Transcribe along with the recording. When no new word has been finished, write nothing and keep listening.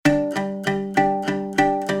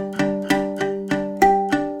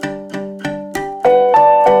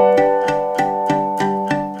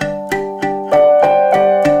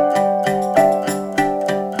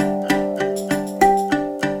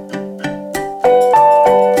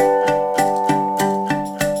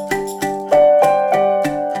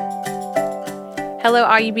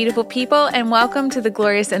Hello, all you beautiful people, and welcome to the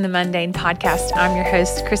Glorious and the Mundane podcast. I'm your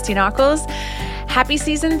host, Christy Nockels. Happy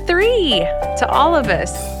season 3 to all of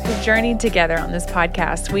us who journeyed together on this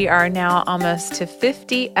podcast. We are now almost to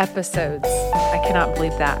 50 episodes. I cannot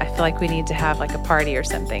believe that. I feel like we need to have like a party or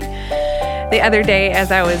something. The other day,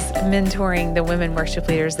 as I was mentoring the women worship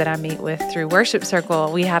leaders that I meet with through Worship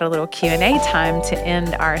Circle, we had a little Q&A time to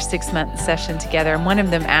end our 6-month session together. And one of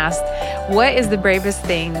them asked, "What is the bravest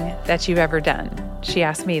thing that you've ever done?" She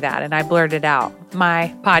asked me that, and I blurted out,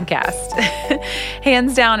 "My podcast."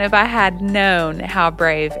 Hands down, if I had known how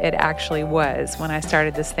brave it actually was when I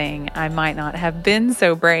started this thing, I might not have been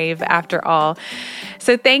so brave after all.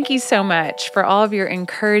 So thank you so much for all of your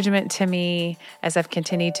encouragement to me as I've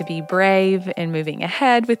continued to be brave in moving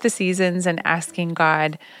ahead with the seasons and asking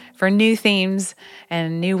God for new themes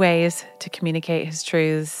and new ways to communicate His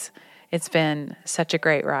truths. It's been such a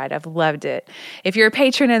great ride. I've loved it. If you're a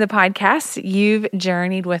patron of the podcast, you've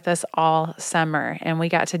journeyed with us all summer, and we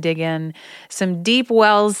got to dig in some deep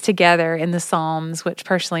wells together in the Psalms, which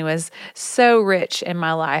personally was so rich in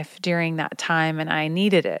my life during that time, and I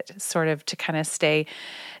needed it sort of to kind of stay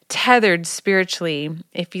tethered spiritually.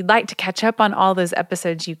 If you'd like to catch up on all those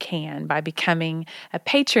episodes, you can by becoming a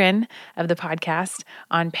patron of the podcast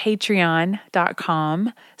on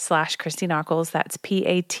patreon.com/Christy Nockels. That's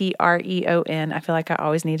Patreon. I feel like I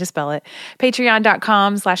always need to spell it.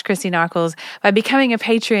 Patreon.com/Christy Nockels. By becoming a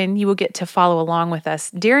patron, you will get to follow along with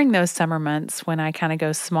us during those summer months when I kind of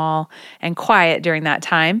go small and quiet during that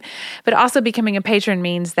time. But also becoming a patron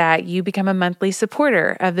means that you become a monthly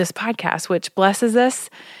supporter of this podcast, which blesses us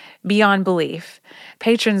beyond belief.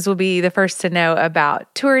 Patrons will be the first to know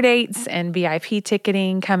about tour dates and VIP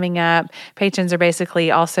ticketing coming up. Patrons are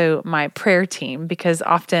basically also my prayer team because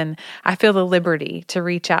often I feel the liberty to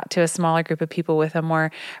reach out to a smaller group of people with a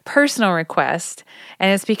more personal request.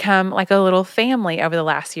 And it's become like a little family over the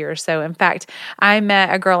last year or so. In fact, I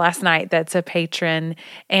met a girl last night that's a patron,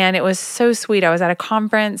 and it was so sweet. I was at a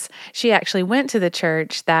conference. She actually went to the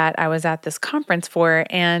church that I was at this conference for,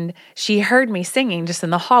 and she heard me singing just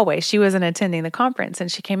in the hallway. She wasn't attending the conference.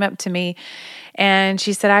 And she came up to me and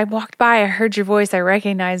she said, "I walked by, I heard your voice, I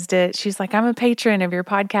recognized it." She's like, "I'm a patron of your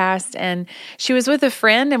podcast." And she was with a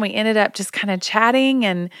friend, and we ended up just kind of chatting,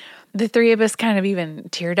 and the three of us kind of even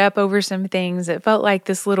teared up over some things. It felt like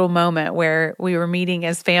this little moment where we were meeting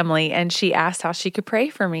as family, and she asked how she could pray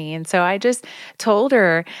for me. And so I just told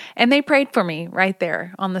her, and they prayed for me right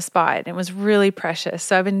there on the spot. It was really precious.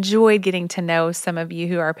 So I've enjoyed getting to know some of you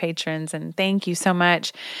who are patrons, and thank you so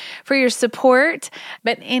much for your support.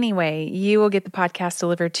 But anyway, you will get the podcast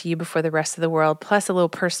delivered to you before the rest of the world, plus a little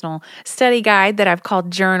personal study guide that I've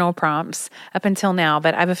called journal prompts up until now,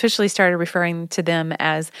 but I've officially started referring to them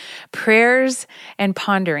as prayers and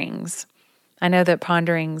ponderings. I know that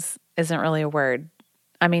ponderings isn't really a word.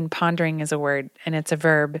 I mean, pondering is a word and it's a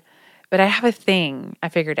verb, but I have a thing I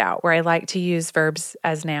figured out where I like to use verbs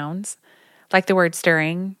as nouns. Like the word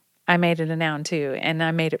stirring, I made it a noun too, and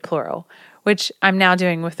I made it plural, which I'm now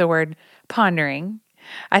doing with the word pondering.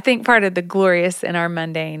 I think part of the glorious in our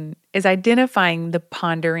mundane is identifying the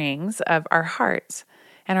ponderings of our hearts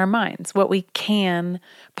and our minds, what we can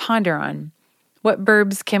ponder on. What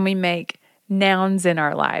verbs can we make nouns in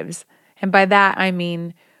our lives? And by that, I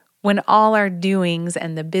mean when all our doings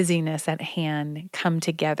and the busyness at hand come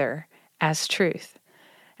together as truth,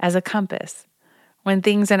 as a compass. When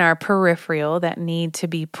things in our peripheral that need to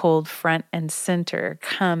be pulled front and center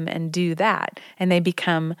come and do that, and they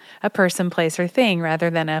become a person, place, or thing rather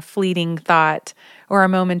than a fleeting thought or a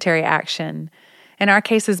momentary action. In our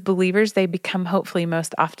case as believers, they become hopefully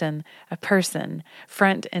most often a person,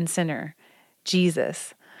 front and center.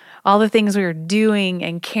 Jesus. All the things we are doing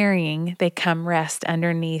and carrying, they come rest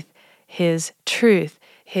underneath His truth,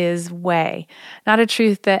 His way. Not a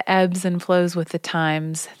truth that ebbs and flows with the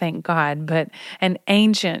times, thank God, but an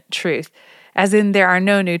ancient truth. As in, there are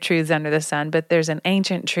no new truths under the sun, but there's an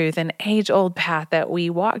ancient truth, an age-old path that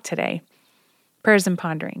we walk today. Prayers and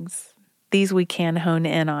ponderings. These we can hone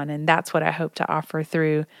in on, and that's what I hope to offer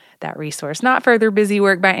through that resource. Not further busy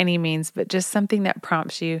work by any means, but just something that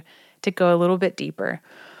prompts you to go a little bit deeper.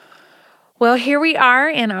 Well, here we are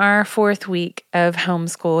in our 4th week of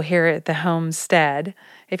homeschool here at the homestead.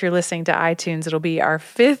 If you're listening to iTunes, it'll be our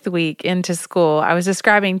 5th week into school. I was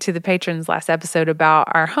describing to the patrons last episode about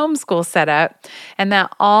our homeschool setup and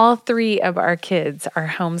that all 3 of our kids are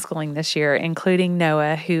homeschooling this year, including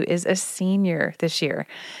Noah, who is a senior this year,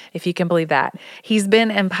 if you can believe that. He's been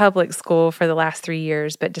in public school for the last 3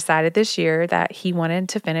 years, but decided this year that he wanted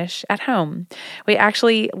to finish at home. We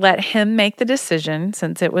actually let him make the decision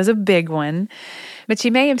since it was a big one. But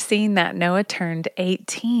you may have seen that Noah turned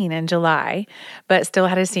 18 in July, but still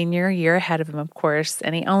had a senior year ahead of him, of course,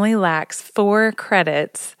 and he only lacks 4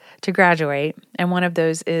 credits to graduate, and one of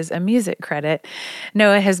those is a music credit.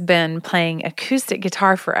 Noah has been playing acoustic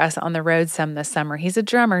guitar for us on the road some this summer. He's a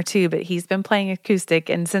drummer too, but he's been playing acoustic,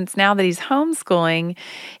 and since now that he's homeschooling,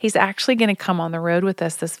 he's actually going to come on the road with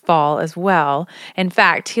us this fall as well. In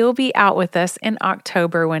fact, he'll be out with us in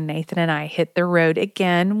October when Nathan and I hit the road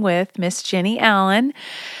again with Miss Jenny Allen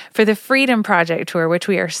for the Freedom Project Tour, which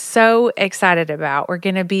we are so excited about. We're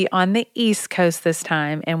going to be on the East Coast this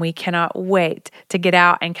time, and we cannot wait to get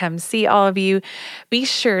out and come see all of you. Be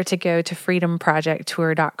sure to go to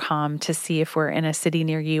freedomprojecttour.com to see if we're in a city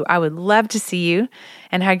near you. I would love to see you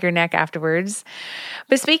and hug your neck afterwards.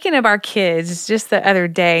 But speaking of our kids, just the other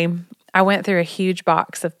day, I went through a huge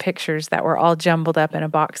box of pictures that were all jumbled up in a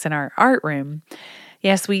box in our art room.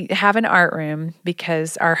 Yes, we have an art room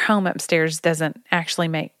because our home upstairs doesn't actually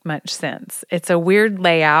make much sense. It's a weird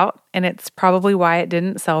layout, and it's probably why it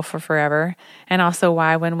didn't sell for forever, and also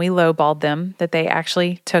why when we lowballed them that they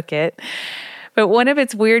actually took it. But one of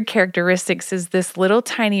its weird characteristics is this little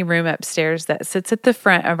tiny room upstairs that sits at the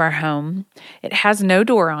front of our home. It has no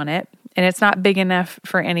door on it, and it's not big enough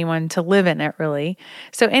for anyone to live in it, really.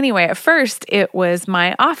 So anyway, at first it was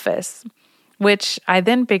my office, which I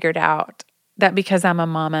then figured out that because I'm a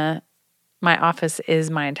mama, my office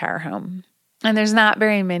is my entire home. And there's not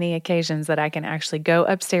very many occasions that I can actually go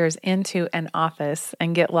upstairs into an office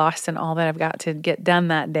and get lost in all that I've got to get done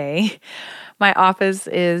that day. My office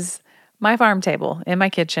is my farm table in my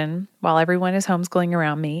kitchen while everyone is homeschooling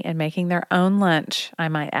around me and making their own lunch, I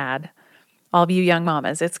might add. All of you young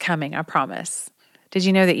mamas, it's coming, I promise. Did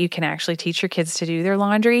you know that you can actually teach your kids to do their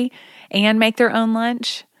laundry and make their own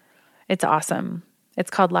lunch? It's awesome. It's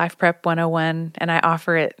called Life Prep 101, and I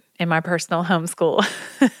offer it in my personal homeschool.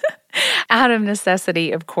 Out of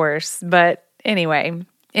necessity, of course. But anyway,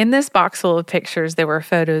 in this box full of pictures, there were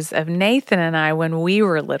photos of Nathan and I when we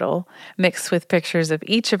were little, mixed with pictures of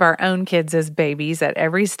each of our own kids as babies at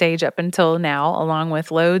every stage up until now, along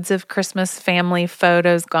with loads of Christmas family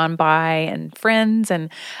photos gone by and friends and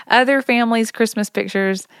other families' Christmas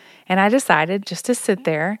pictures. And I decided just to sit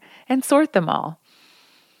there and sort them all.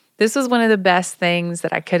 This was one of the best things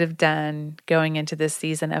that I could have done going into this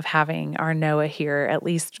season of having our Noah here at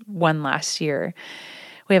least one last year.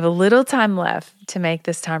 We have a little time left to make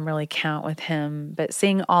this time really count with him, but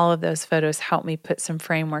seeing all of those photos helped me put some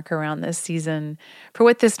framework around this season for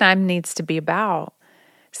what this time needs to be about.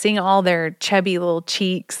 Seeing all their chubby little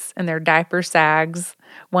cheeks and their diaper sags.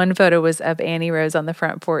 One photo was of Annie Rose on the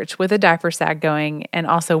front porch with a diaper sag going, and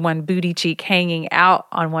also one booty cheek hanging out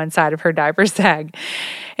on one side of her diaper sag.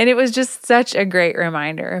 And it was just such a great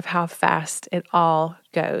reminder of how fast it all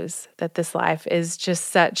goes, that this life is just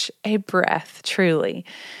such a breath, truly.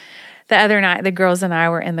 The other night, the girls and I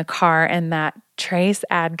were in the car, and that Trace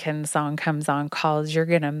Adkins song comes on called You're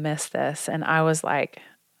Gonna Miss This. And I was like,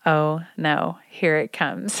 oh no, here it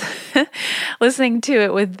comes. Listening to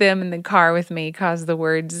it with them in the car with me caused the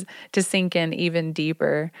words to sink in even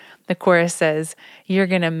deeper. The chorus says, you're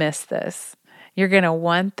going to miss this. You're going to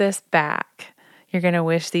want this back. You're going to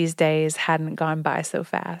wish these days hadn't gone by so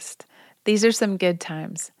fast. These are some good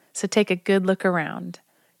times, so take a good look around.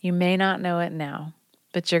 You may not know it now,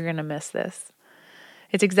 but you're going to miss this.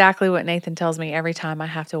 It's exactly what Nathan tells me every time I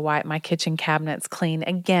have to wipe my kitchen cabinets clean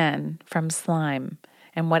again from slime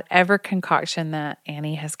and whatever concoction that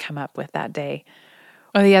Annie has come up with that day.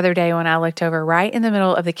 Or the other day when I looked over, right in the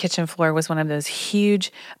middle of the kitchen floor was one of those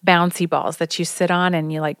huge bouncy balls that you sit on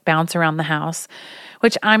and you like bounce around the house,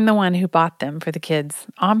 which I'm the one who bought them for the kids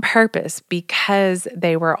on purpose because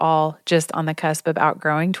they were all just on the cusp of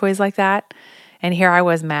outgrowing toys like that. And here I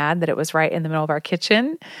was mad that it was right in the middle of our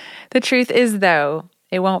kitchen. The truth is, though,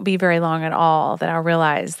 it won't be very long at all that I'll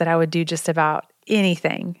realize that I would do just about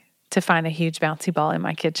anything to find a huge bouncy ball in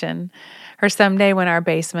my kitchen. Or someday when our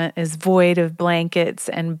basement is void of blankets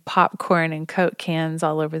and popcorn and Coke cans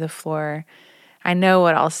all over the floor, I know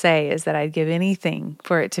what I'll say is that I'd give anything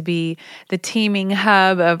for it to be the teeming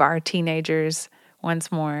hub of our teenagers once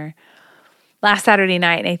more. Last Saturday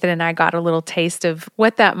night, Nathan and I got a little taste of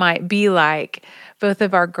what that might be like. Both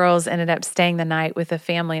of our girls ended up staying the night with a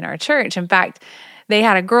family in our church. In fact, they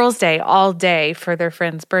had a girls' day all day for their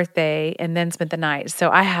friend's birthday and then spent the night. So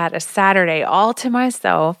I had a Saturday all to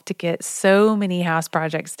myself to get so many house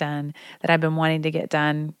projects done that I've been wanting to get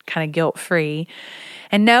done kind of guilt-free.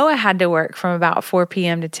 And Noah had to work from about 4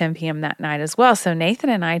 p.m. to 10 p.m. that night as well. So Nathan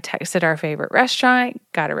and I texted our favorite restaurant,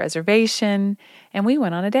 got a reservation, and we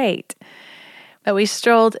went on a date. But we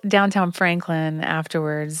strolled downtown Franklin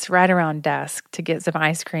afterwards, right around dusk, to get some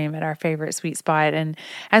ice cream at our favorite sweet spot. And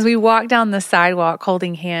as we walked down the sidewalk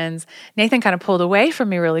holding hands, Nathan kind of pulled away from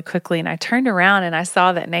me really quickly. And I turned around and I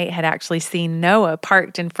saw that Nate had actually seen Noah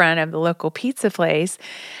parked in front of the local pizza place,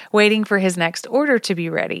 waiting for his next order to be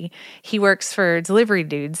ready. He works for Delivery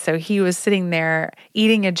Dudes, so he was sitting there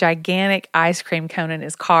eating a gigantic ice cream cone in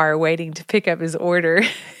his car, waiting to pick up his order.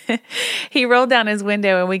 He rolled down his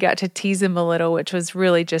window and we got to tease him a little, which was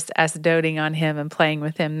really just us doting on him and playing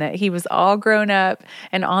with him, that he was all grown up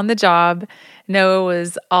and on the job. Noah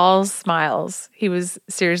was all smiles. He was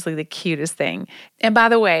seriously the cutest thing. And by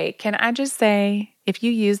the way, can I just say, if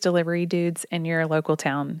you use Delivery Dudes in your local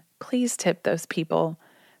town, please tip those people.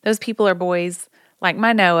 Those people are boys like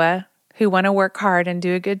my Noah who want to work hard and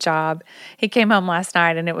do a good job. He came home last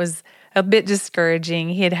night and it was a bit discouraging.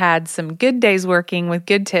 He had had some good days working with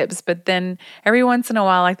good tips, but then every once in a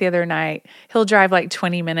while, like the other night, he'll drive like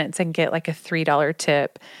 20 minutes and get like a $3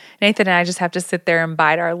 tip. Nathan and I just have to sit there and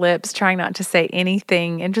bite our lips, trying not to say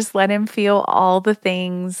anything and just let him feel all the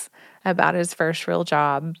things about his first real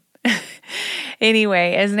job.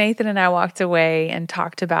 Anyway, as Nathan and I walked away and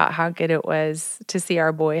talked about how good it was to see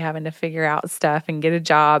our boy having to figure out stuff and get a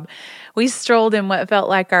job, we strolled in what felt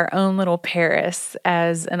like our own little Paris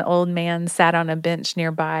as an old man sat on a bench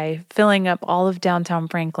nearby, filling up all of downtown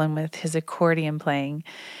Franklin with his accordion playing.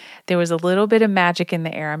 There was a little bit of magic in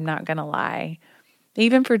the air, I'm not going to lie,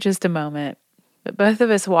 even for just a moment. But both of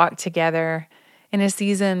us walked together in a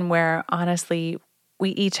season where, honestly,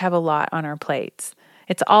 we each have a lot on our plates.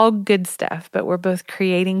 It's all good stuff, but we're both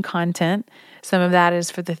creating content. Some of that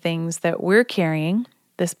is for the things that we're carrying,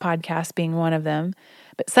 this podcast being one of them.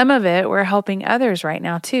 But some of it, we're helping others right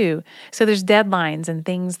now too. So there's deadlines and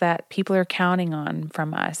things that people are counting on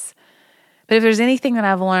from us. But if there's anything that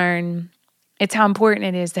I've learned, it's how important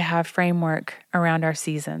it is to have framework around our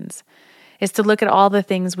seasons. It's to look at all the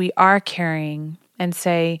things we are carrying and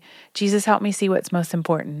say, Jesus, help me see what's most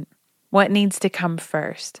important. What needs to come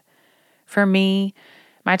first? For me,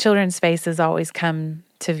 my children's faces always come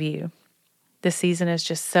to view. This season is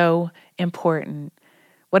just so important.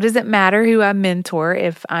 What does it matter who I mentor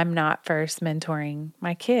if I'm not first mentoring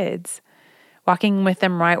my kids? Walking with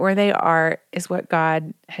them right where they are is what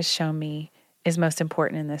God has shown me is most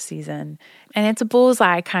important in this season. And it's a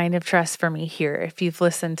bullseye kind of trust for me here. If you've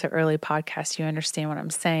listened to early podcasts, you understand what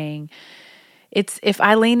I'm saying. It's if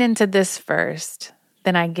I lean into this first,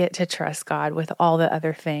 then I get to trust God with all the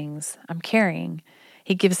other things I'm carrying.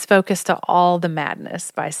 He gives focus to all the madness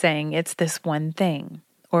by saying it's this one thing,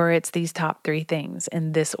 or it's these top 3 things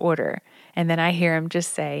in this order. And then I hear him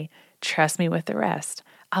just say, trust me with the rest.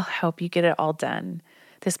 I'll help you get it all done.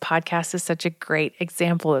 This podcast is such a great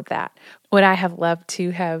example of that. Would I have loved to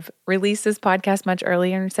have released this podcast much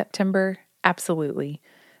earlier in September? Absolutely.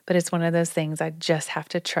 But it's one of those things I just have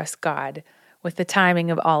to trust God with the timing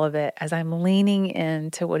of all of it as I'm leaning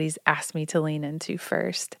into what he's asked me to lean into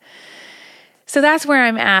first. So that's where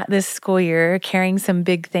I'm at this school year, carrying some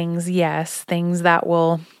big things, yes, things that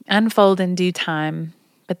will unfold in due time.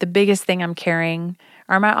 But the biggest thing I'm carrying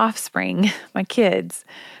are my offspring, my kids.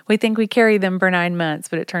 We think we carry them for 9 months,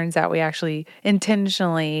 but it turns out we actually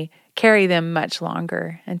intentionally carry them much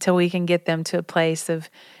longer until we can get them to a place of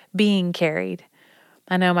being carried.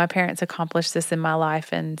 I know my parents accomplished this in my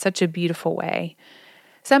life in such a beautiful way.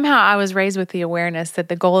 Somehow I was raised with the awareness that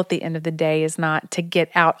the goal at the end of the day is not to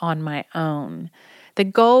get out on my own. The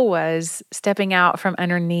goal was stepping out from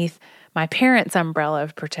underneath my parents' umbrella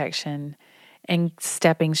of protection and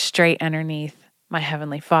stepping straight underneath my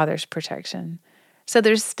Heavenly Father's protection. So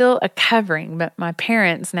there's still a covering, but my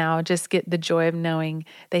parents now just get the joy of knowing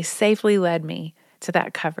they safely led me to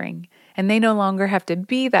that covering. And they no longer have to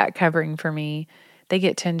be that covering for me. They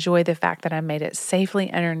get to enjoy the fact that I made it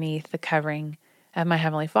safely underneath the covering of my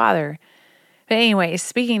Heavenly Father. But anyway,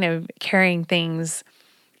 speaking of carrying things,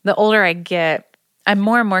 the older I get, I'm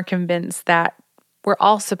more and more convinced that we're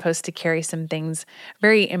all supposed to carry some things,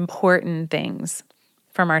 very important things,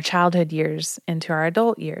 from our childhood years into our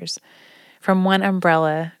adult years, from one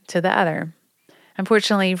umbrella to the other.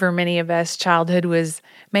 Unfortunately, for many of us, childhood was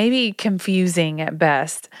maybe confusing at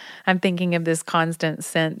best. I'm thinking of this constant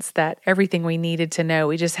sense that everything we needed to know,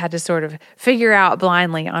 we just had to sort of figure out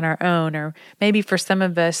blindly on our own. Or maybe for some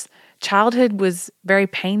of us, childhood was very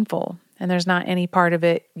painful, and there's not any part of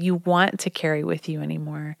it you want to carry with you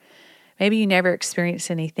anymore. Maybe you never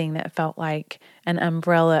experienced anything that felt like an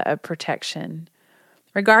umbrella of protection.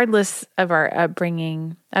 Regardless of our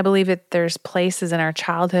upbringing, I believe that there's places in our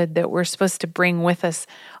childhood that we're supposed to bring with us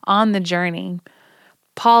on the journey.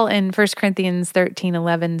 Paul in 1 Corinthians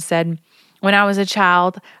 13:11 said, When I was a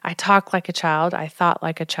child, I talked like a child, I thought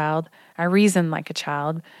like a child, I reasoned like a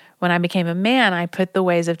child. When I became a man, I put the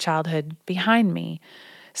ways of childhood behind me.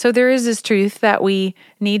 So there is this truth that we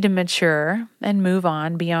need to mature and move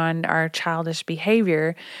on beyond our childish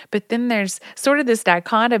behavior. But then there's sort of this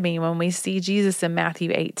dichotomy when we see Jesus in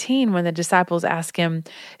Matthew 18, when the disciples ask him,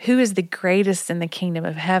 "Who is the greatest in the kingdom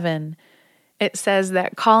of heaven?" It says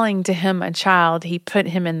that calling to him a child, he put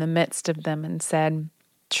him in the midst of them and said,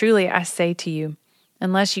 "Truly I say to you,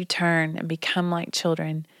 unless you turn and become like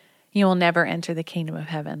children, you will never enter the kingdom of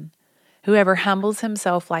heaven. Whoever humbles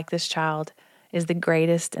himself like this child is the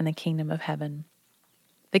greatest in the kingdom of heaven."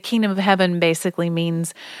 The kingdom of heaven basically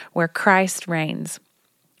means where Christ reigns,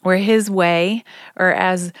 where his way, or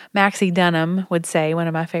as Maxie Dunham would say, one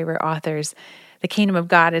of my favorite authors, the kingdom of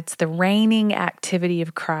God, it's the reigning activity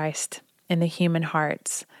of Christ in the human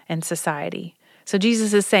hearts and society. So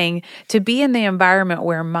Jesus is saying, to be in the environment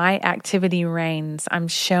where my activity reigns, I'm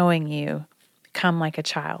showing you, come like a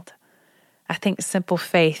child. I think simple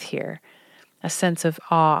faith here, a sense of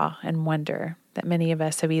awe and wonder that many of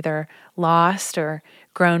us have either lost or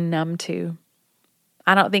grown numb to.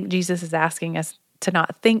 I don't think Jesus is asking us to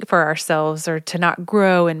not think for ourselves or to not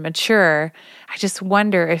grow and mature. I just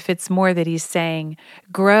wonder if it's more that he's saying,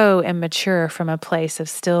 grow and mature from a place of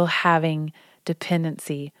still having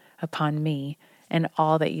dependency upon me and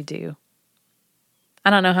all that you do.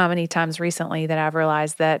 I don't know how many times recently that I've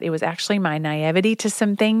realized that it was actually my naivety to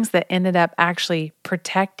some things that ended up actually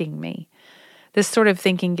protecting me. This sort of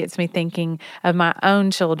thinking gets me thinking of my own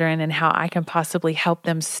children and how I can possibly help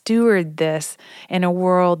them steward this in a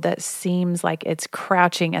world that seems like it's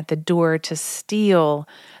crouching at the door to steal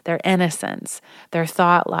their innocence, their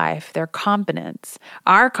thought life, their competence,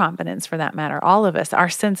 our competence for that matter, all of us, our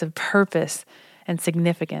sense of purpose and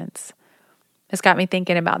significance. It's got me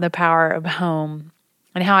thinking about the power of home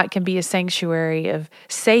and how it can be a sanctuary of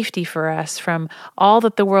safety for us from all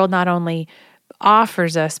that the world not only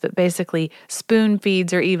offers us, but basically spoon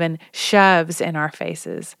feeds or even shoves in our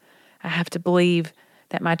faces. I have to believe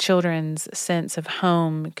that my children's sense of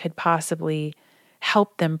home could possibly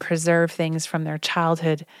help them preserve things from their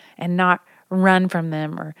childhood and not run from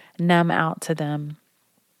them or numb out to them.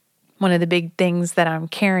 One of the big things that I'm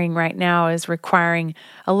carrying right now is requiring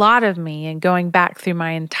a lot of me and going back through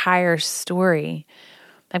my entire story.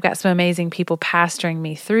 I've got some amazing people pastoring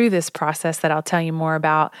me through this process that I'll tell you more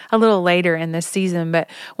about a little later in this season. But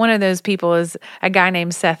one of those people is a guy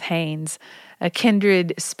named Seth Haynes, a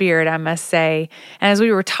kindred spirit, I must say. And as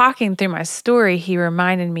we were talking through my story, he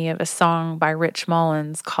reminded me of a song by Rich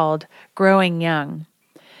Mullins called Growing Young.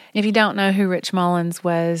 If you don't know who Rich Mullins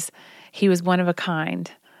was, he was one of a kind.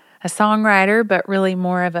 A songwriter, but really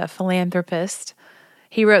more of a philanthropist.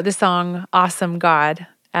 He wrote the song Awesome God,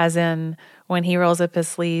 as in when he rolls up his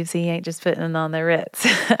sleeves, he ain't just putting on the Ritz.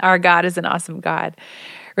 Our God is an awesome God.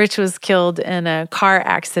 Rich was killed in a car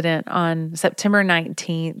accident on September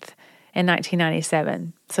 19th in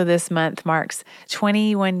 1997. So this month marks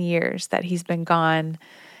 21 years that he's been gone.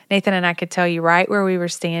 Nathan and I could tell you right where we were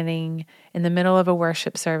standing in the middle of a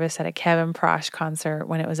worship service at a Kevin Prosh concert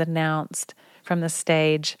when it was announced from the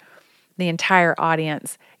stage. The entire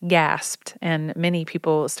audience gasped, and many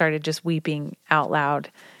people started just weeping out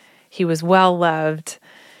loud. He was well loved.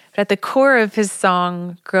 But at the core of his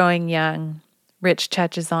song, Growing Young, Rich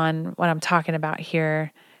touches on what I'm talking about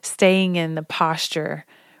here, staying in the posture,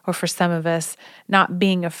 or for some of us, not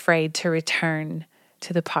being afraid to return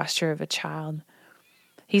to the posture of a child.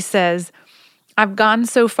 He says, "I've gone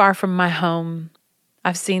so far from my home.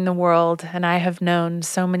 I've seen the world, and I have known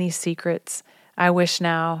so many secrets I wish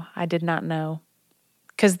now I did not know.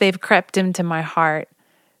 'Cause they've crept into my heart.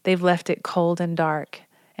 They've left it cold and dark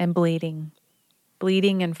and bleeding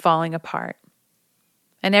and falling apart.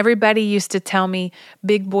 And everybody used to tell me,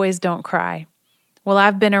 big boys don't cry. Well,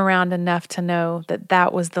 I've been around enough to know that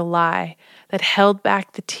that was the lie that held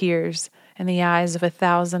back the tears in the eyes of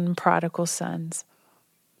 1,000 prodigal sons.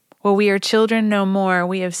 Well, we are children no more.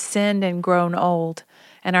 We have sinned and grown old,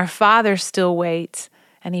 and our Father still waits,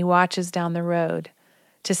 and he watches down the road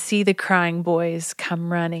to see the crying boys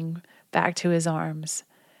come running back to his arms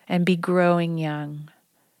and be growing young,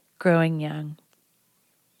 growing young.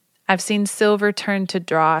 I've seen silver turn to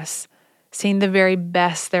dross, seen the very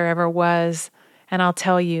best there ever was, and I'll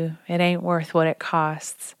tell you, it ain't worth what it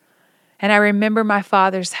costs. And I remember my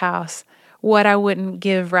Father's house, what I wouldn't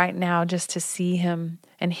give right now just to see him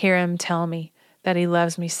and hear him tell me that he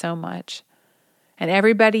loves me so much. And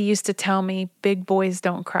everybody used to tell me, big boys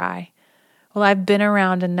don't cry. Well, I've been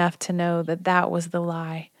around enough to know that that was the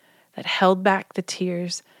lie that held back the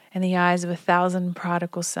tears in the eyes of 1,000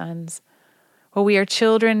 prodigal sons. Well, we are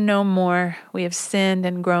children no more. We have sinned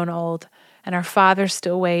and grown old, and our Father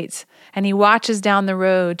still waits, and He watches down the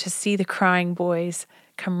road to see the crying boys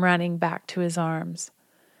come running back to His arms.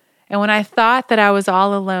 And when I thought that I was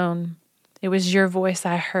all alone, it was Your voice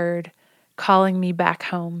I heard, calling me back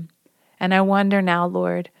home. And I wonder now,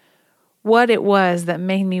 Lord, what it was that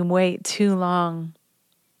made me wait too long,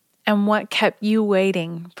 and what kept You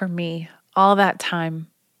waiting for me all that time.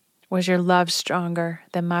 Was Your love stronger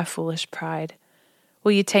than my foolish pride?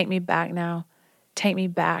 Will You take me back now? Take me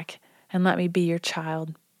back and let me be Your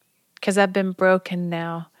child. 'Cause I've been broken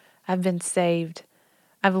now. I've been saved.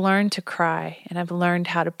 I've learned to cry, and I've learned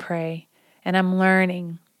how to pray. And I'm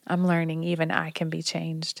learning even I can be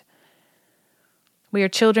changed. We are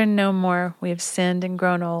children no more. We have sinned and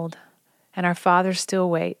grown old. And our Father still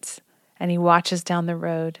waits, and He watches down the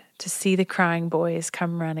road to see the crying boys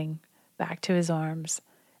come running back to His arms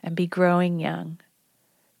and be growing young,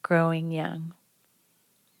 growing young.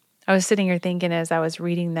 I was sitting here thinking as I was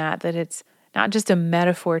reading that it's not just a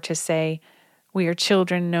metaphor to say, we are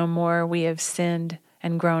children no more, we have sinned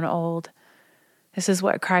and grown old. This is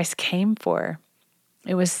what Christ came for.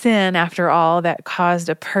 It was sin, after all, that caused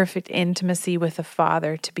a perfect intimacy with the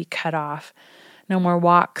Father to be cut off. No more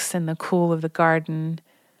walks in the cool of the garden.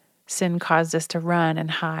 Sin caused us to run and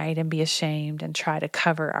hide and be ashamed and try to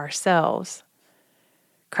cover ourselves.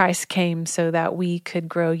 Christ came so that we could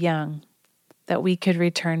grow young, that we could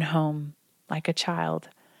return home like a child,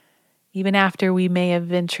 even after we may have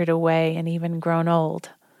ventured away and even grown old.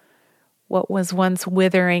 What was once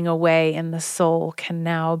withering away in the soul can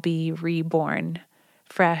now be reborn,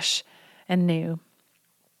 fresh and new.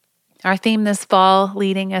 Our theme this fall,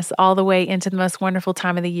 leading us all the way into the most wonderful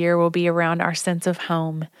time of the year, will be around our sense of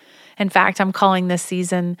home. In fact, I'm calling this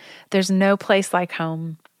season, There's No Place Like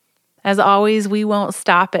Home. As always, we won't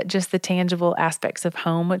stop at just the tangible aspects of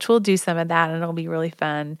home, which we'll do some of that and it'll be really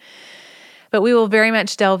fun. But we will very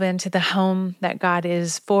much delve into the home that God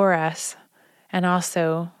is for us. And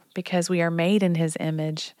also, because we are made in His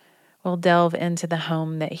image, we'll delve into the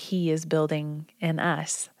home that He is building in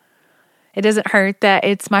us. It doesn't hurt that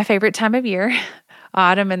it's my favorite time of year.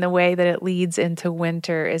 Autumn and the way that it leads into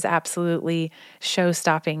winter is absolutely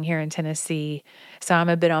show-stopping here in Tennessee. So I'm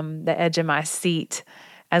a bit on the edge of my seat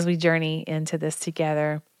as we journey into this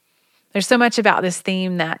together. There's so much about this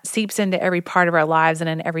theme that seeps into every part of our lives and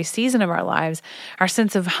in every season of our lives. Our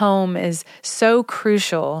sense of home is so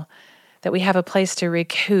crucial that we have a place to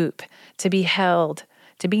recoup, to be held,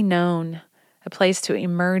 to be known, a place to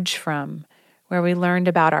emerge from, where we learned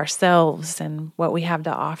about ourselves and what we have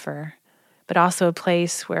to offer, but also a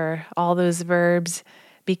place where all those verbs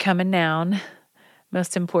become a noun,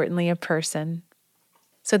 most importantly, a person.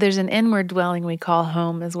 So there's an inward dwelling we call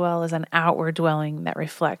home as well as an outward dwelling that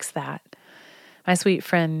reflects that. My sweet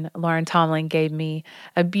friend Lauren Tomlin gave me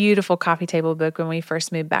a beautiful coffee table book when we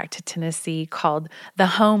first moved back to Tennessee called The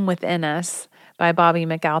Home Within Us by Bobby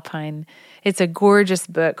McAlpine. It's a gorgeous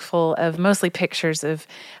book full of mostly pictures of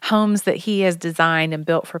homes that he has designed and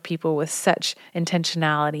built for people with such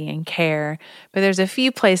intentionality and care. But there's a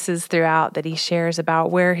few places throughout that he shares about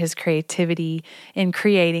where his creativity in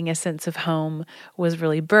creating a sense of home was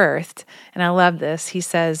really birthed. And I love this. He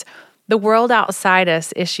says, "The world outside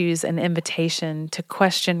us issues an invitation to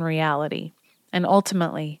question reality, and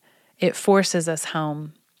ultimately, it forces us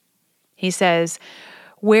home." He says,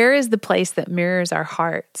 "Where is the place that mirrors our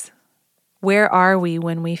hearts? Where are we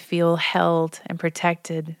when we feel held and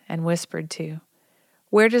protected and whispered to?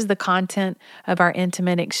 Where does the content of our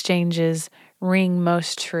intimate exchanges ring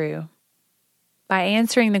most true? By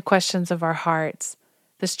answering the questions of our hearts,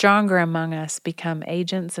 the stronger among us become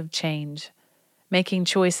agents of change, making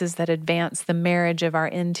choices that advance the marriage of our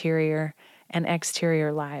interior and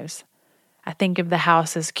exterior lives. I think of the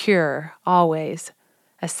house as cure, always,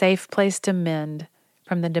 a safe place to mend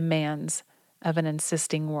from the demands of an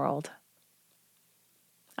insisting world."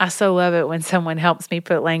 I so love it when someone helps me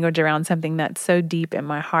put language around something that's so deep in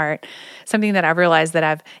my heart, something that I've realized that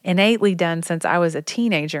I've innately done since I was a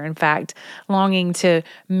teenager, in fact, longing to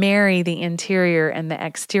marry the interior and the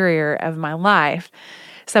exterior of my life.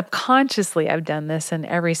 Subconsciously, I've done this in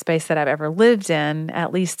every space that I've ever lived in,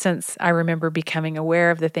 at least since I remember becoming aware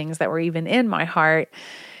of the things that were even in my heart.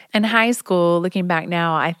 In high school, looking back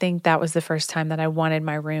now, I think that was the first time that I wanted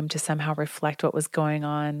my room to somehow reflect what was going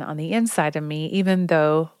on the inside of me, even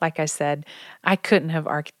though, like I said, I couldn't have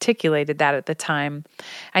articulated that at the time.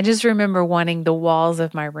 I just remember wanting the walls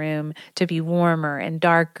of my room to be warmer and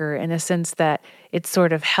darker in a sense that it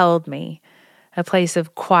sort of held me, a place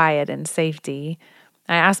of quiet and safety.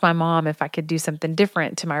 I asked my mom if I could do something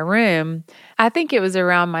different to my room. I think it was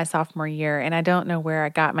around my sophomore year, and I don't know where I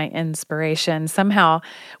got my inspiration. Somehow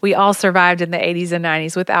we all survived in the 80s and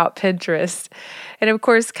 90s without Pinterest. And of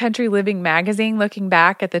course, Country Living magazine, looking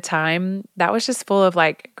back at the time, that was just full of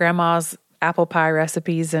like grandma's apple pie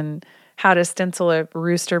recipes and how to stencil a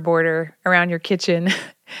rooster border around your kitchen.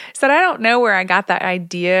 So I don't know where I got that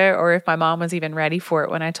idea or if my mom was even ready for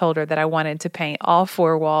it when I told her that I wanted to paint all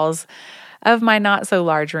 4 walls of my not so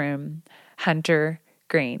large room hunter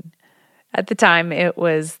green. At the time, it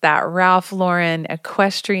was that Ralph Lauren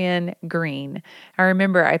equestrian green. I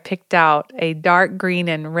remember I picked out a dark green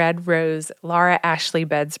and red rose Laura Ashley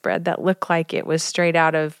bedspread that looked like it was straight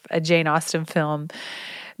out of a Jane Austen film.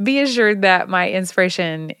 Be assured that my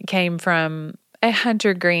inspiration came from a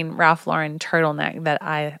hunter green Ralph Lauren turtleneck that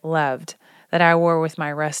I loved, that I wore with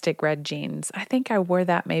my rustic red jeans. I think I wore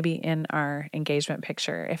that maybe in our engagement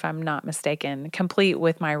picture, if I'm not mistaken, complete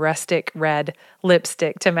with my rustic red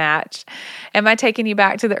lipstick to match. Am I taking you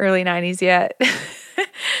back to the early 90s yet?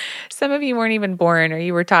 Some of you weren't even born or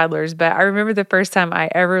you were toddlers, but I remember the first time I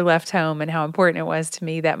ever left home and how important it was to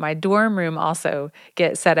me that my dorm room also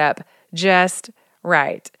get set up just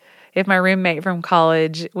right. If my roommate from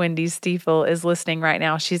college, Wendy Stiefel, is listening right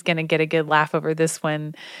now, she's going to get a good laugh over this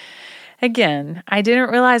one. Again, I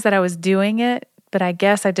didn't realize that I was doing it, but I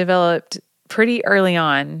guess I developed pretty early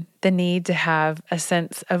on the need to have a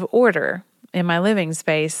sense of order in my living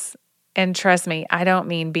space. And trust me, I don't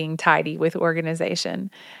mean being tidy with organization.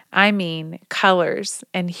 I mean colors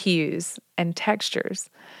and hues and textures.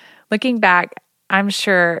 Looking back, I'm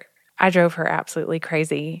sure I drove her absolutely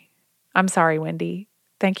crazy. I'm sorry, Wendy.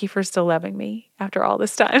 Thank you for still loving me after all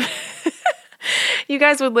this time. You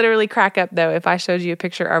guys would literally crack up, though, if I showed you a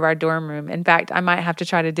picture of our dorm room. In fact, I might have to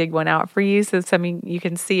try to dig one out for you so you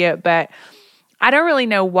can see it. But I don't really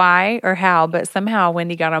know why or how, but somehow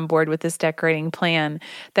Wendy got on board with this decorating plan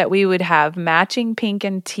that we would have matching pink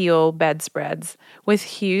and teal bedspreads with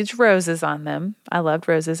huge roses on them. I loved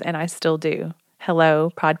roses, and I still do.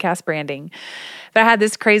 Hello, podcast branding. But I had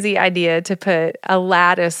this crazy idea to put a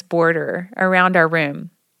lattice border around our room,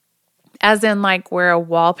 as in like where a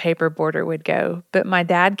wallpaper border would go. But my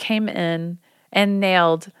dad came in and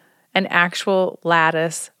nailed an actual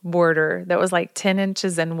lattice border that was like 10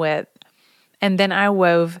 inches in width. And then I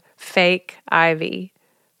wove fake ivy,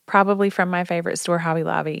 probably from my favorite store, Hobby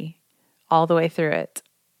Lobby, all the way through it.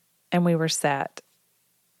 And we were set.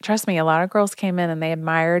 Trust me, a lot of girls came in and they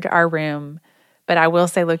admired our room. But I will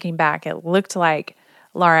say, looking back, it looked like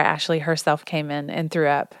Laura Ashley herself came in and threw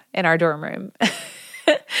up in our dorm room.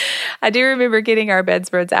 I do remember getting our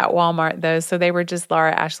bedspreads at Walmart, though, so they were just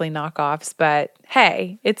Laura Ashley knockoffs. But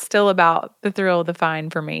hey, it's still about the thrill of the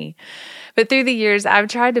find for me. But through the years, I've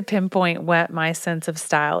tried to pinpoint what my sense of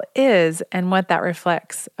style is and what that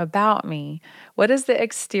reflects about me. What does the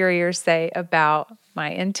exterior say about my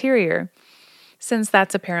interior? Since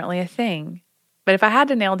that's apparently a thing. But if I had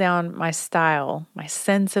to nail down my style, my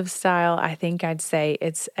sense of style, I think I'd say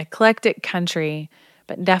it's eclectic country,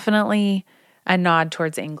 but definitely a nod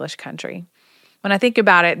towards English country. When I think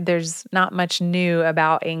about it, there's not much new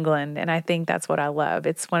about England, and I think that's what I love.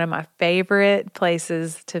 It's one of my favorite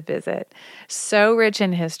places to visit. So rich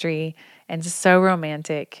in history and so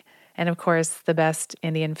romantic, and of course, the best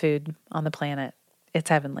Indian food on the planet. It's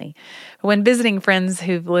heavenly. When visiting friends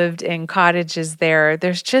who've lived in cottages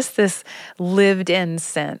there's just this lived-in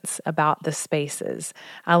sense about the spaces.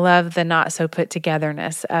 I love the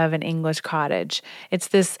not-so-put-togetherness of an English cottage. It's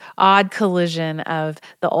this odd collision of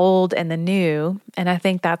the old and the new, and I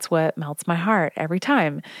think that's what melts my heart every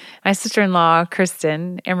time. My sister-in-law,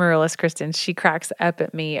 Kristen, Amaryllis Kristen, she cracks up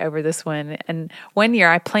at me over this one. And one year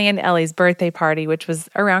I planned Ellie's birthday party, which was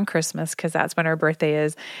around Christmas because that's when her birthday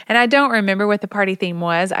is. And I don't remember what the party theme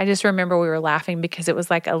was. I just remember we were laughing because it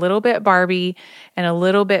was like a little bit Barbie and a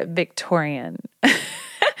little bit Victorian.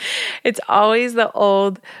 It's always the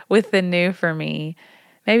old with the new for me.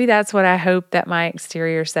 Maybe that's what I hope that my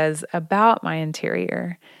exterior says about my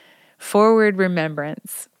interior. Forward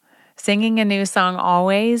remembrance. Singing a new song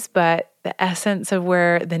always, but the essence of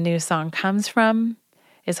where the new song comes from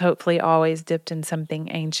is hopefully always dipped in something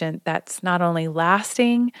ancient that's not only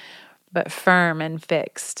lasting, but firm and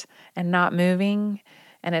fixed and not moving,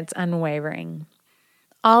 and it's unwavering.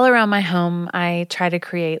 All around my home, I try to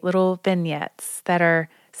create little vignettes that are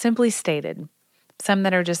simply stated, some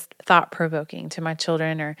that are just thought-provoking to my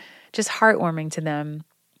children or just heartwarming to them.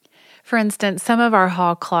 For instance, some of our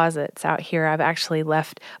hall closets out here, I've actually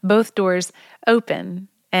left both doors open,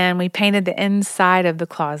 and we painted the inside of the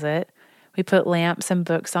closet. We put lamps and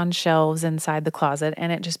books on shelves inside the closet,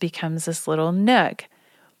 and it just becomes this little nook.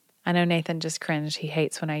 I know Nathan just cringed. He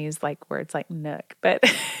hates when I use like words like nook, but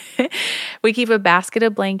we keep a basket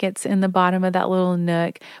of blankets in the bottom of that little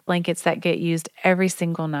nook, blankets that get used every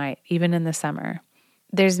single night, even in the summer.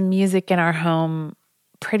 There's music in our home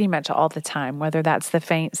pretty much all the time, whether that's the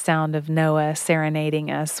faint sound of Noah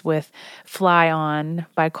serenading us with Fly On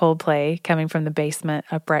by Coldplay coming from the basement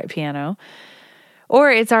upright piano,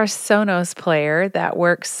 or it's our Sonos player that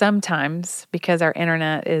works sometimes because our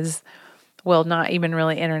internet is, well, not even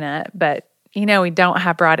really internet, but we don't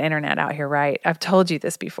have broad internet out here, right? I've told you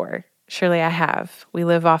this before. Surely I have. We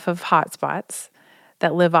live off of hotspots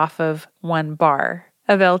that live off of 1 bar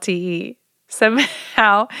of LTE.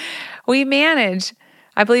 Somehow we manage.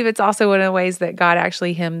 I believe it's also one of the ways that God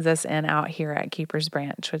actually hymns us in out here at Keeper's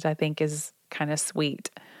Branch, which I think is kind of sweet.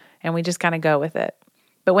 And we just kind of go with it.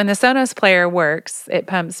 But when the Sonos player works, it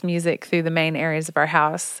pumps music through the main areas of our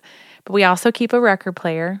house. But we also keep a record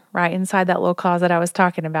player right inside that little closet I was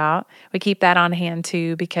talking about. We keep that on hand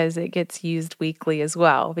too because it gets used weekly as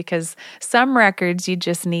well. Because some records you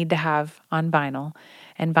just need to have on vinyl.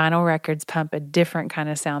 And vinyl records pump a different kind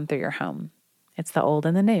of sound through your home. It's the old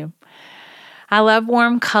and the new. I love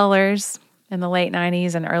warm colors. In the late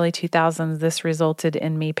 90s and early 2000s, this resulted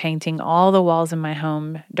in me painting all the walls in my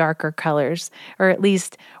home darker colors, or at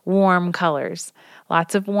least warm colors.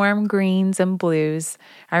 Lots of warm greens and blues.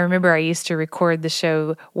 I remember I used to record the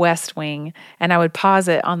show West Wing, and I would pause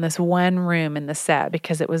it on this one room in the set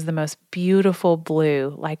because it was the most beautiful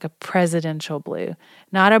blue, like a presidential blue.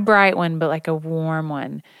 Not a bright one, but like a warm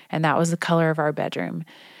one. And that was the color of our bedroom.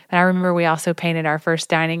 And I remember we also painted our first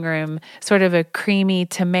dining room sort of a creamy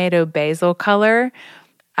tomato basil color.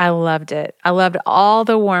 I loved it. I loved all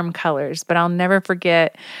the warm colors, but I'll never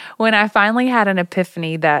forget when I finally had an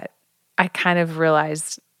epiphany that I kind of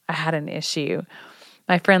realized I had an issue.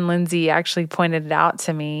 My friend Lindsay actually pointed it out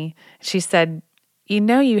to me. She said,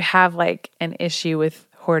 you have like an issue with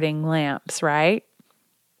hoarding lamps, right?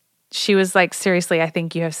 She was like, seriously, I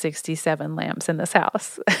think you have 67 lamps in this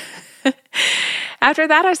house. After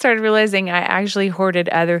that, I started realizing I actually hoarded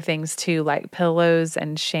other things too, like pillows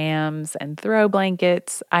and shams and throw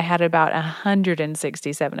blankets. I had about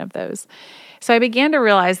 167 of those. So I began to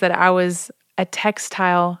realize that I was a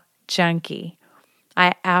textile junkie.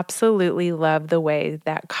 I absolutely love the way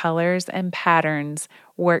that colors and patterns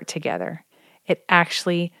work together. It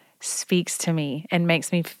actually speaks to me and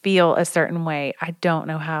makes me feel a certain way. I don't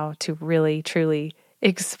know how to really, truly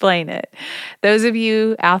explain it. Those of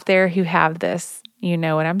you out there who have this, you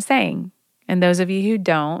know what I'm saying. And those of you who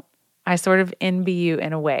don't, I sort of envy you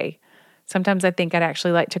in a way. Sometimes I think I'd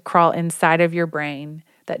actually like to crawl inside of your brain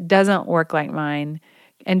that doesn't work like mine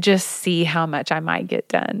and just see how much I might get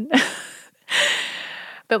done.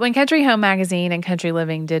 But when Country Home Magazine and Country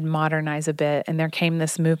Living did modernize a bit, and there came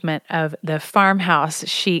this movement of the farmhouse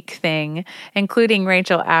chic thing, including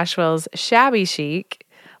Rachel Ashwell's shabby chic,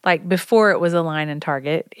 like before it was a line in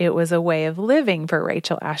Target, it was a way of living for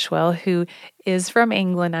Rachel Ashwell, who is from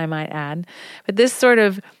England, I might add. But this sort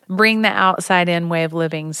of bring the outside in way of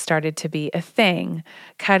living started to be a thing,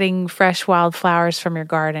 cutting fresh wildflowers from your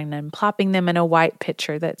garden and plopping them in a white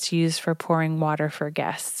pitcher that's used for pouring water for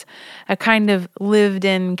guests, a kind of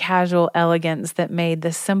lived-in casual elegance that made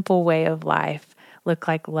the simple way of life look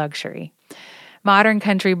like luxury. Modern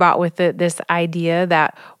country brought with it this idea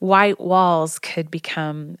that white walls could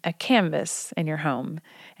become a canvas in your home.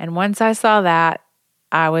 And once I saw that,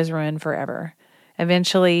 I was ruined forever.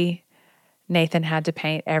 Eventually, Nathan had to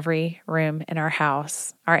paint every room in our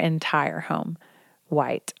house, our entire home,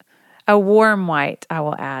 white. A warm white, I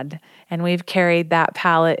will add. And we've carried that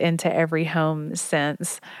palette into every home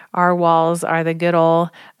since. Our walls are the good old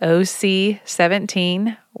OC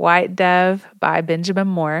 17 White Dove by Benjamin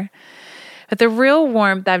Moore. But the real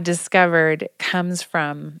warmth I've discovered comes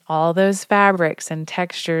from all those fabrics and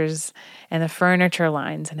textures and the furniture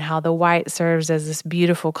lines and how the white serves as this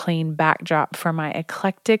beautiful, clean backdrop for my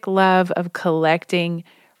eclectic love of collecting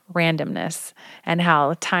randomness and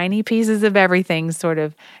how tiny pieces of everything sort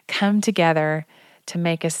of come together to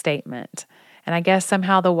make a statement. And I guess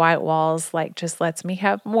somehow the white walls just lets me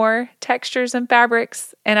have more textures and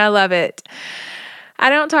fabrics, and I love it. I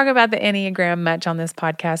don't talk about the Enneagram much on this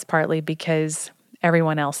podcast, partly because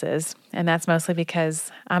everyone else is, and that's mostly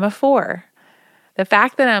because I'm a 4. The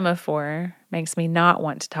fact that I'm a 4 makes me not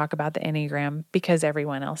want to talk about the Enneagram because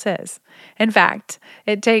everyone else is. In fact,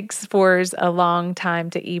 it takes 4s a long time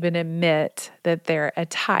to even admit that they're a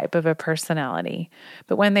type of a personality.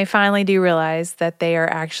 But when they finally do realize that they are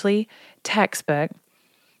actually textbook,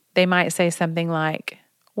 they might say something like,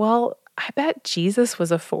 well, I bet Jesus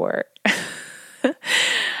was a 4.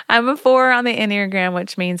 I'm a 4 on the Enneagram,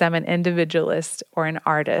 which means I'm an individualist or an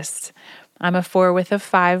artist. I'm a 4 with a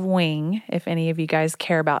 5 wing, if any of you guys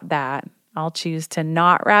care about that. I'll choose to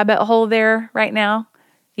not rabbit hole there right now,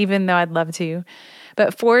 even though I'd love to.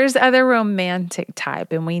 But 4s are the romantic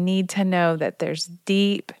type, and we need to know that there's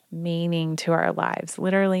deep meaning to our lives,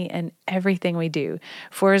 literally in everything we do.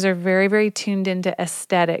 4s are very, very tuned into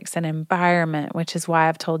aesthetics and environment, which is why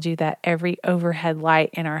I've told you that every overhead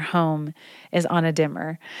light in our home is on a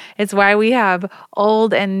dimmer. It's why we have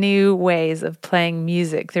old and new ways of playing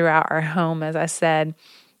music throughout our home, as I said.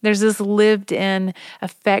 There's this lived-in,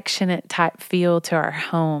 affectionate type feel to our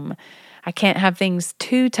home. I can't have things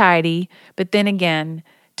too tidy, but then again,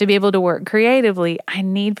 to be able to work creatively, I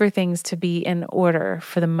need for things to be in order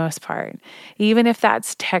for the most part, even if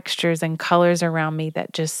that's textures and colors around me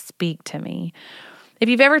that just speak to me. If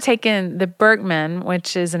you've ever taken the Birkman,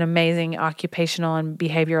 which is an amazing occupational and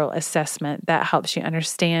behavioral assessment that helps you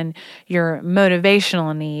understand your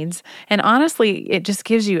motivational needs, and honestly, it just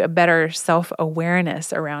gives you a better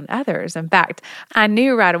self-awareness around others. In fact, I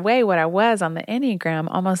knew right away what I was on the Enneagram,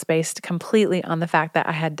 almost based completely on the fact that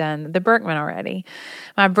I had done the Birkman already.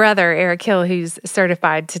 My brother, Eric Hill, who's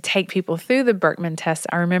certified to take people through the Birkman test,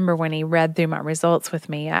 I remember when he read through my results with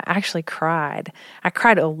me, I actually cried. I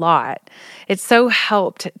cried a lot. It's so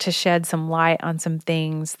helped to shed some light on some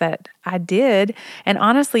things that I did and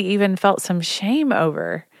honestly even felt some shame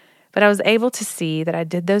over. But I was able to see that I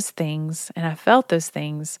did those things and I felt those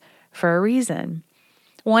things for a reason.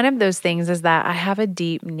 One of those things is that I have a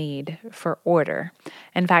deep need for order.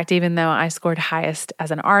 In fact, even though I scored highest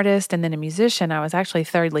as an artist and then a musician, I was actually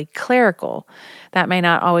thirdly clerical. That may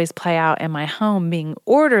not always play out in my home being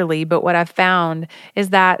orderly, but what I've found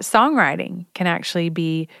is that songwriting can actually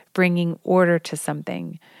be bringing order to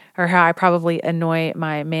something, or how I probably annoy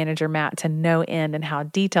my manager, Matt, to no end and how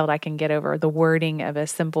detailed I can get over the wording of a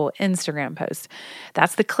simple Instagram post.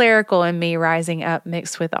 That's the clerical in me rising up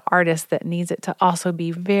mixed with the artist that needs it to also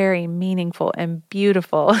be very meaningful and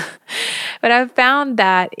beautiful. But I've found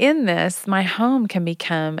that in this, my home can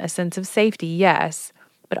become a sense of safety, yes,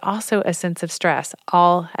 but also a sense of stress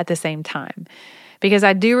all at the same time. Because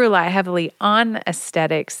I do rely heavily on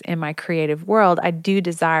aesthetics in my creative world, I do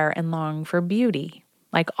desire and long for beauty,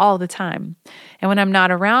 like all the time. And when I'm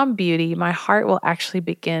not around beauty, my heart will actually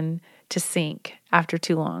begin to sink after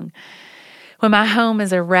too long. When my home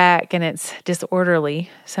is a wreck and it's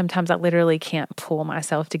disorderly, sometimes I literally can't pull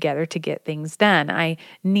myself together to get things done. I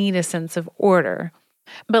need a sense of order.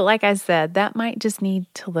 But like I said, that might just need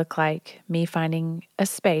to look like me finding a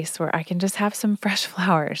space where I can just have some fresh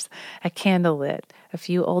flowers, a candle lit, a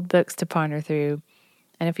few old books to ponder through,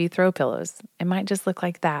 and a few throw pillows. It might just look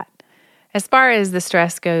like that. As far as the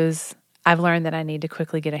stress goes, I've learned that I need to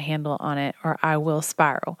quickly get a handle on it or I will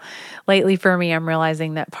spiral. Lately for me, I'm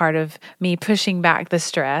realizing that part of me pushing back the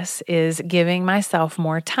stress is giving myself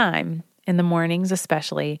more time, in the mornings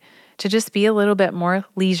especially, to just be a little bit more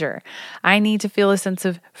leisure. I need to feel a sense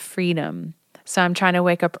of freedom. So I'm trying to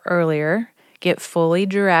wake up earlier, get fully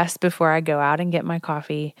dressed before I go out and get my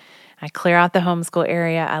coffee. I clear out the homeschool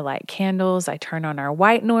area. I light candles. I turn on our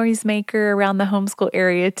white noise maker around the homeschool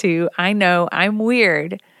area too. I know I'm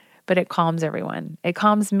weird, but it calms everyone. It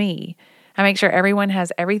calms me. I make sure everyone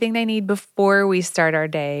has everything they need before we start our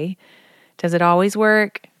day. Does it always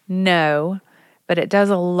work? No, but it does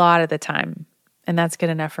a lot of the time. And that's good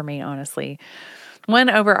enough for me, honestly. One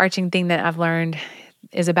overarching thing that I've learned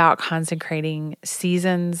is about consecrating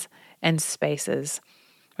seasons and spaces.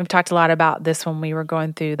 We've talked a lot about this when we were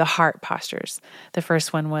going through the heart postures. The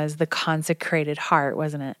first one was the consecrated heart,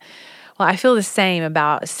 wasn't it? Well, I feel the same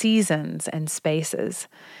about seasons and spaces.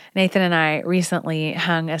 Nathan and I recently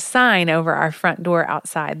hung a sign over our front door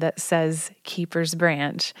outside that says Keeper's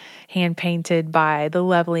Branch, hand-painted by the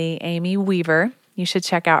lovely Amy Weaver. You should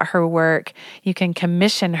check out her work. You can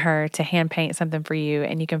commission her to hand paint something for you,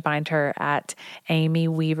 and you can find her at Amy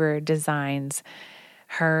Weaver Designs.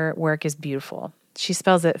 Her work is beautiful. She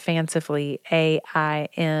spells it fancifully,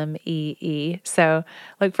 Aimee. So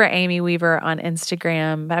look for Amy Weaver on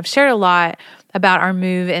Instagram. But I've shared a lot about our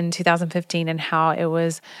move in 2015 and how it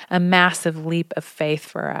was a massive leap of faith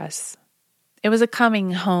for us. It was a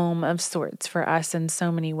coming home of sorts for us in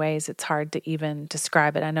so many ways. It's hard to even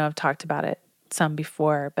describe it. I know I've talked about it some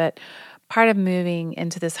before, but part of moving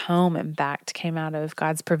into this home, in fact, came out of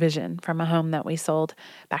God's provision from a home that we sold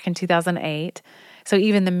back in 2008. So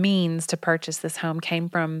even the means to purchase this home came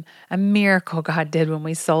from a miracle God did when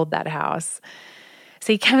we sold that house.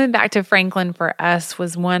 See, coming back to Franklin for us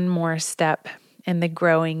was one more step in the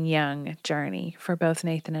growing young journey for both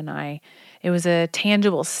Nathan and I. It was a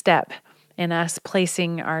tangible step in us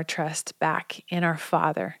placing our trust back in our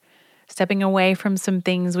Father, stepping away from some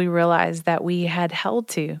things we realized that we had held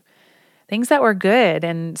to, things that were good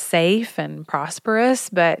and safe and prosperous,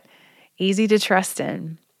 but easy to trust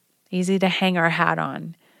in, easy to hang our hat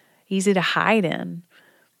on, easy to hide in.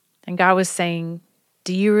 And God was saying,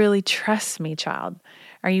 do you really trust me, child?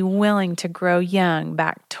 Are you willing to grow young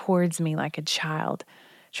back towards me like a child,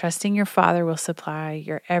 trusting your Father will supply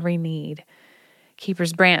your every need?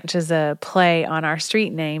 Keeper's Branch is a play on our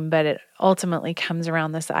street name, but it ultimately comes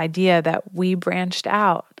around this idea that we branched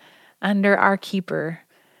out under our keeper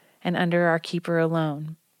and under our keeper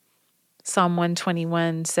alone. Psalm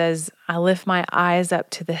 121 says, I lift my eyes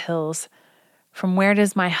up to the hills. From where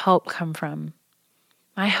does my help come from?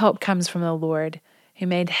 My help comes from the Lord, who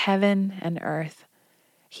made heaven and earth.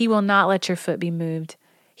 He will not let your foot be moved.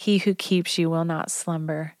 He who keeps you will not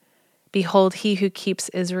slumber. Behold, he who keeps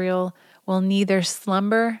Israel will neither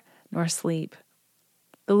slumber nor sleep.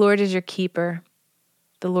 The Lord is your keeper.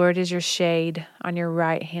 The Lord is your shade on your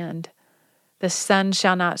right hand. The sun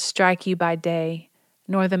shall not strike you by day,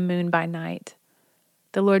 nor the moon by night.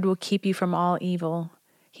 The Lord will keep you from all evil.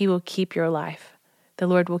 He will keep your life. The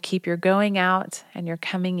Lord will keep your going out and your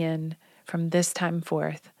coming in from this time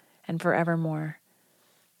forth and forevermore.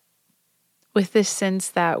 With this sense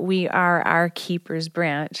that we are our keeper's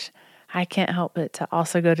branch, I can't help but to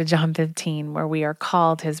also go to John 15, where we are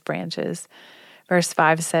called his branches. Verse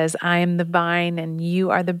 5 says, I am the vine and you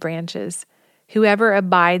are the branches. Whoever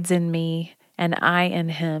abides in me and I in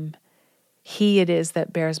him, he it is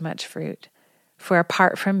that bears much fruit. For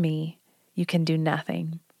apart from me, you can do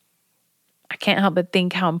nothing. I can't help but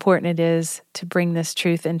think how important it is to bring this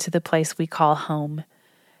truth into the place we call home,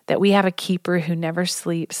 that we have a keeper who never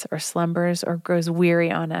sleeps or slumbers or grows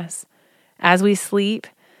weary on us. As we sleep,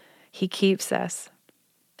 he keeps us.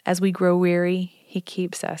 As we grow weary, he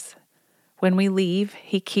keeps us. When we leave,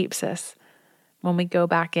 he keeps us. When we go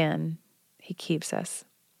back in, he keeps us.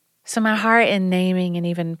 So my heart in naming and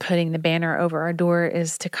even putting the banner over our door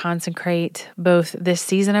is to consecrate both this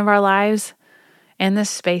season of our lives and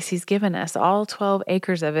this space he's given us, all 12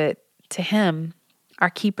 acres of it, to him,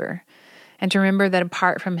 our keeper, and to remember that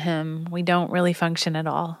apart from him, we don't really function at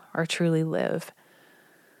all or truly live.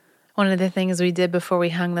 One of the things we did before we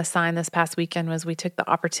hung the sign this past weekend was we took the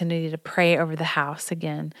opportunity to pray over the house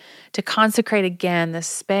again, to consecrate again the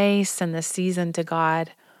space and the season to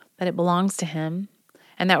God, that it belongs to him,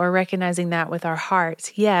 and that we're recognizing that with our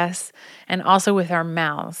hearts, yes, and also with our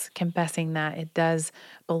mouths, confessing that it does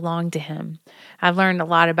belong to him. I've learned a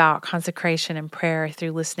lot about consecration and prayer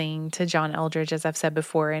through listening to John Eldredge, as I've said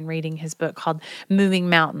before, and reading his book called Moving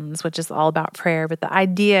Mountains, which is all about prayer. But the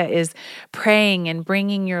idea is praying and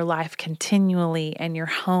bringing your life continually and your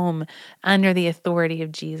home under the authority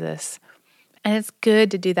of Jesus. And it's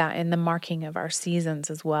good to do that in the marking of our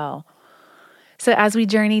seasons as well. So as we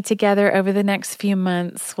journey together over the next few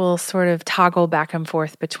months, we'll sort of toggle back and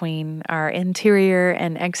forth between our interior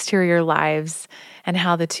and exterior lives and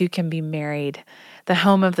how the two can be married. The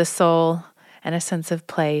home of the soul and a sense of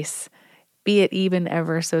place, be it even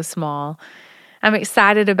ever so small. I'm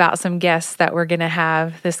excited about some guests that we're going to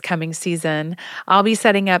have this coming season. I'll be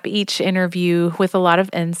setting up each interview with a lot of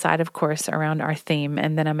insight, of course, around our theme.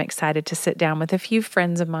 And then I'm excited to sit down with a few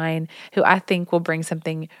friends of mine who I think will bring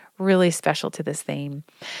something really special to this theme.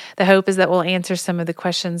 The hope is that we'll answer some of the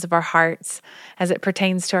questions of our hearts as it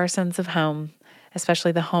pertains to our sense of home,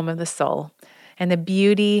 especially the home of the soul. And the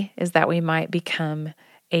beauty is that we might become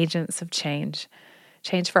agents of change.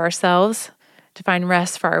 Change for ourselves, to find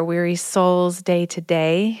rest for our weary souls day to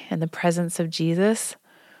day in the presence of Jesus.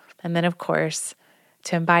 And then, of course,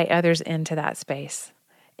 to invite others into that space,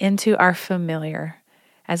 into our familiar,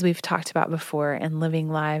 as we've talked about before, and living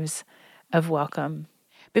lives of welcome.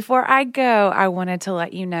 Before I go, I wanted to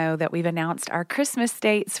let you know that we've announced our Christmas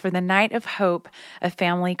dates for the Night of Hope, a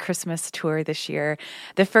family Christmas tour this year.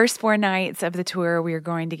 The first 4 nights of the tour, we are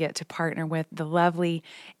going to get to partner with the lovely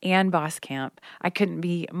Ann Voskamp. I couldn't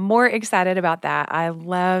be more excited about that. I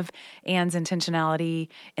love Ann's intentionality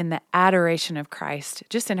in the adoration of Christ,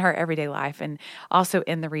 just in her everyday life and also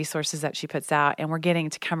in the resources that she puts out. And we're getting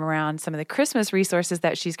to come around some of the Christmas resources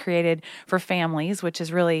that she's created for families, which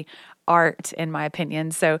is really art, in my opinion.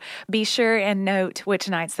 So be sure and note which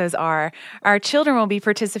nights those are. Our children will be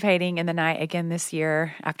participating in the night again this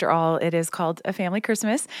year. After all, it is called A Family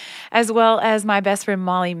Christmas, as well as my best friend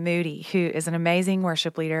Molly Moody, who is an amazing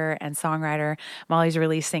worship leader and songwriter. Molly's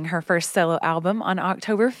releasing her first solo album on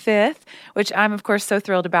October 5th, which I'm, of course, so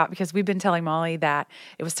thrilled about because we've been telling Molly that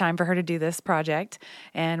it was time for her to do this project,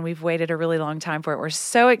 and we've waited a really long time for it. We're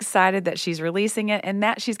so excited that she's releasing it and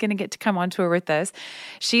that she's going to get to come on tour with us.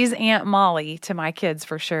 She's amped Aunt Molly to my kids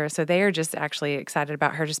for sure. So they are just actually excited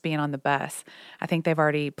about her just being on the bus. I think they've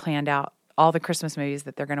already planned out all the Christmas movies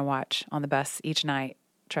that they're going to watch on the bus each night.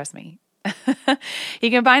 Trust me. You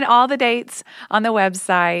can find all the dates on the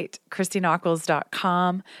website,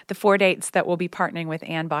 ChristyNockels.com. The 4 dates that we'll be partnering with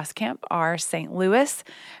Ann Boskamp are St. Louis,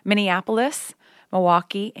 Minneapolis,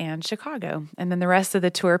 Milwaukee, and Chicago. And then the rest of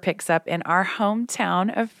the tour picks up in our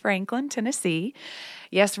hometown of Franklin, Tennessee.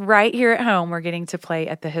 Yes, right here at home, we're getting to play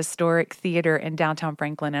at the historic theater in downtown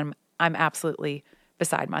Franklin, and I'm absolutely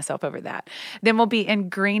beside myself over that. Then we'll be in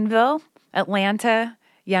Greenville, Atlanta,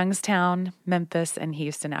 Youngstown, Memphis, and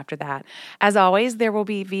Houston after that. As always, there will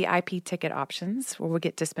be VIP ticket options where we'll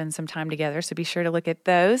get to spend some time together, so be sure to look at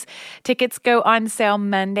those. Tickets go on sale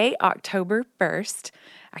Monday, October 1st.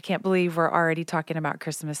 I can't believe we're already talking about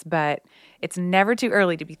Christmas, but it's never too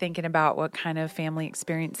early to be thinking about what kind of family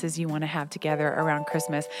experiences you want to have together around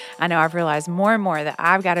Christmas. I know I've realized more and more that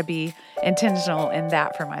I've got to be intentional in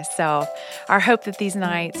that for myself. Our hope that these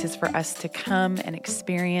nights is for us to come and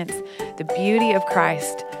experience the beauty of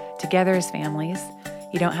Christ together as families.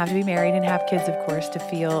 You don't have to be married and have kids, of course, to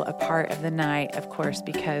feel a part of the night, of course,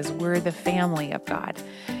 because we're the family of God.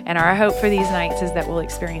 And our hope for these nights is that we'll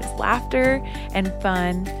experience laughter and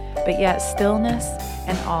fun, but yet stillness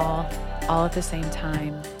and awe all at the same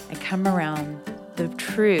time, and come around the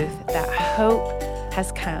truth that hope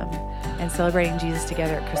has come, and celebrating Jesus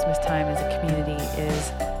together at Christmas time as a community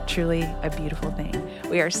is truly a beautiful thing.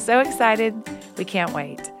 We are so excited. We can't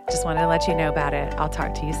wait. Just wanted to let you know about it. I'll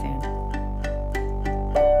talk to you soon.